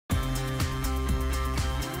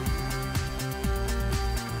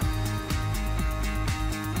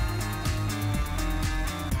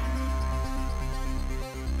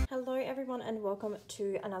everyone, and welcome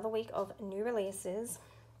to another week of new releases.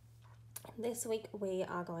 This week we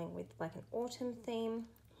are going with like an autumn theme.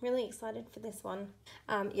 Really excited for this one.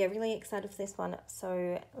 Really excited for this one.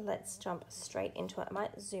 So let's jump straight into it. I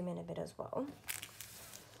might zoom in a bit as well.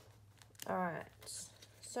 All right,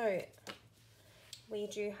 so we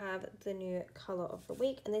do have the new color of the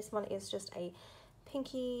week, and this one is just a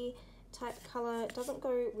pinky type color. It doesn't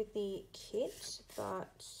go with the kit,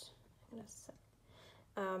 but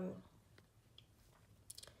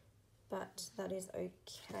but that is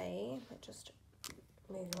okay. Just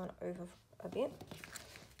moving on over a bit.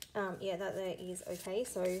 That there is okay.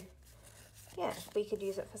 So yeah, we could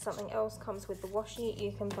use it for something else. Comes with the washi.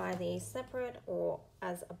 You can buy these separate or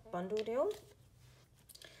as a bundle deal.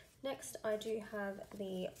 Next, I do have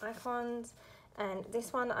the icons, and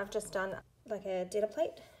this one I've just done like a dinner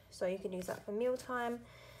plate, so you can use that for mealtime.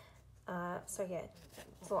 So yeah,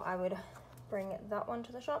 thought I would bring that one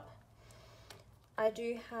to the shop. I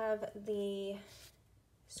do have the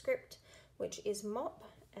script, which is mop,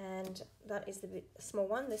 and that is the small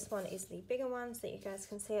one. This one is the bigger one, so that you guys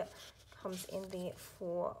can see it. Comes in the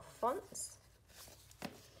 4 fonts.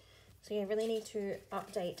 So you really need to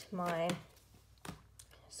update my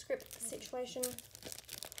script situation.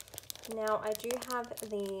 Now I do have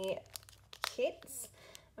the kits.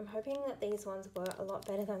 I'm hoping that these ones were a lot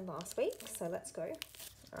better than last week, so let's go.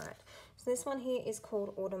 All right, so this one here is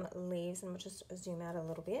called Autumn Leaves, and we'll just zoom out a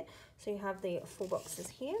little bit. So you have the full boxes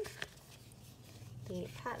here, the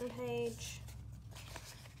pattern page,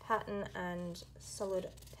 pattern and solid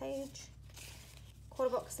page,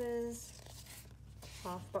 quarter boxes,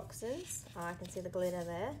 half boxes. I can see the glitter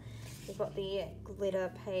there. We've got the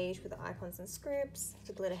glitter page with the icons and scripts,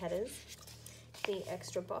 the glitter headers, the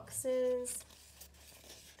extra boxes,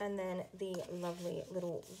 and then the lovely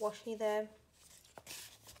little washi there.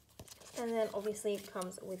 And then obviously it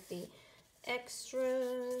comes with the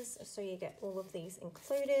extras, so you get all of these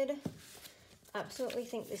included. Absolutely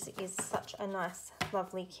think this is such a nice,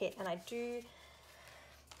 lovely kit, and I do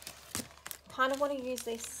kind of want to use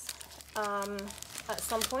this at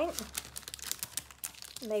some point,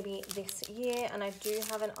 maybe this year, and I do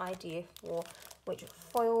have an idea for which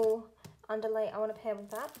foil underlay I want to pair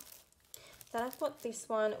with that. Then I've got this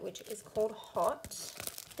one, which is called Hot.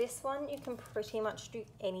 This one you can pretty much do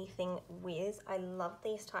anything with. I love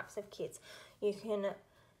these types of kits. You can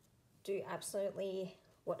do absolutely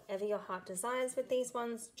whatever your heart desires with these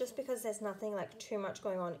ones, just because there's nothing like too much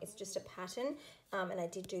going on. It's just a pattern, and I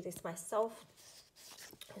did do this myself.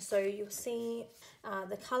 So you'll see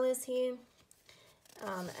the colors here,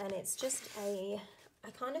 and it's just I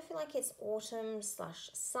kind of feel like it's autumn slash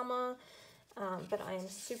summer, but I am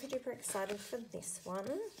super duper excited for this one.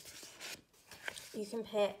 You can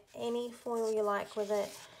pair any foil you like with it.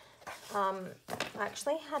 I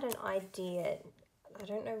actually had an idea. I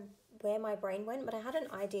don't know where my brain went, but I had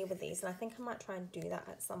an idea with these, and I think I might try and do that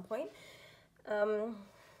at some point.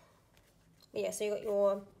 Yeah, so you got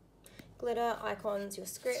your glitter icons, your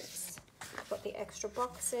scripts, got the extra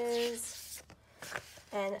boxes,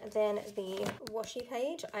 and then the washi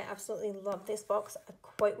page. I absolutely love this box. A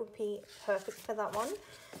quote would be perfect for that one.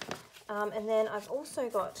 And then I've also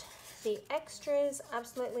got the extras.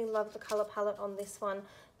 Absolutely love the color palette on this one.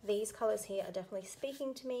 These colors here are definitely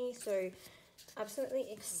speaking to me, so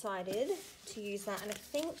absolutely excited to use that. And I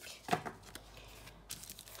think,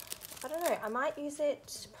 I don't know, I might use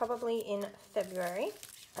it probably in February.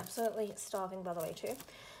 Absolutely starving, by the way, too,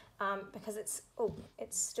 because it's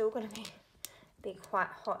still going to be quite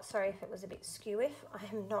hot. Sorry if it was a bit skew. I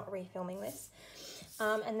am not refilming this.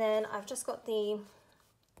 And then I've just got the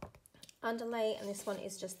underlay, and this one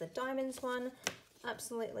is just the diamonds one.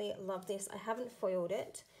 Absolutely love this. I haven't foiled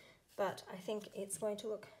it, but I think it's going to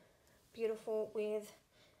look beautiful with,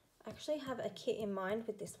 I actually have a kit in mind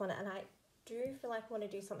with this one, and I do feel like I want to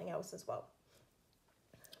do something else as well.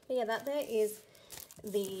 But yeah, that there is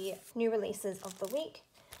the new releases of the week.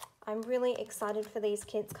 I'm really excited for these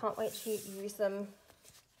kits. Can't wait to use them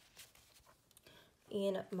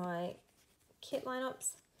in my kit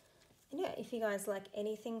lineups. And yeah, if you guys like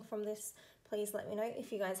anything from this, please let me know.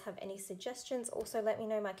 If you guys have any suggestions, also let me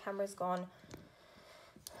know. My camera's gone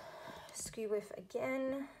skew with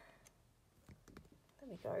again. There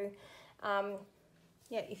we go.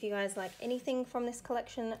 Yeah, if you guys like anything from this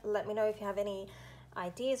collection, let me know. If you have any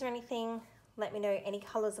ideas or anything, let me know. Any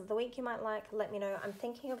colors of the week you might like, let me know. I'm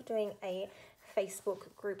thinking of doing a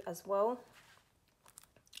Facebook group as well,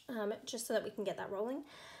 just so that we can get that rolling.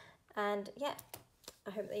 And yeah,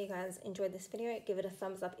 I hope that you guys enjoyed this video. Give it a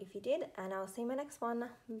thumbs up if you did, and I'll see you in my next one.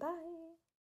 Bye.